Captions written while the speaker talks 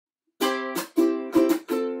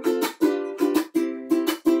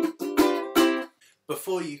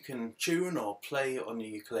before you can tune or play on your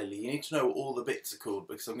ukulele, you need to know what all the bits are called,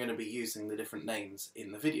 because I'm going to be using the different names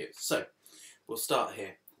in the videos. So we'll start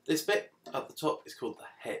here. This bit at the top is called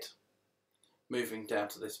the head. Moving down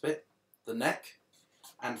to this bit, the neck,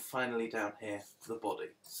 and finally down here, the body.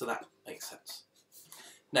 So that makes sense.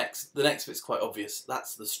 Next, the next bit's quite obvious.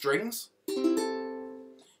 That's the strings.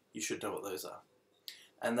 You should know what those are.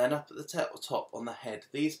 And then up at the top on the head,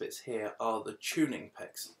 these bits here are the tuning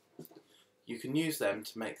pegs. You can use them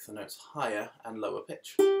to make the notes higher and lower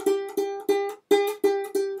pitch.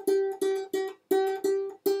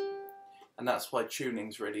 And that's why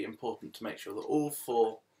tuning's really important, to make sure that all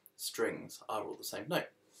 4 strings are all the same note.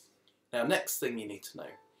 Now, next thing you need to know,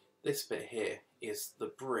 this bit here is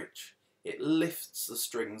the bridge. It lifts the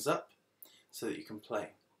strings up so that you can play.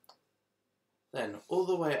 Then all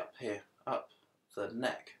the way up here, up the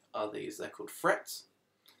neck, are these. They're called frets.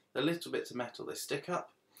 They're little bits of metal. They stick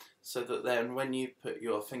up so that then when you put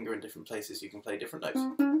your finger in different places, you can play different notes.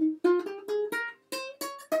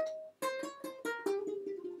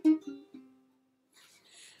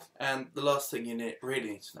 And the last thing you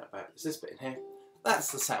really need to know about is this bit in here.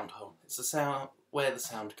 That's the sound hole. It's the sound where the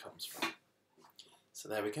sound comes from. So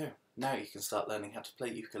there we go. Now you can start learning how to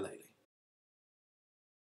play ukulele.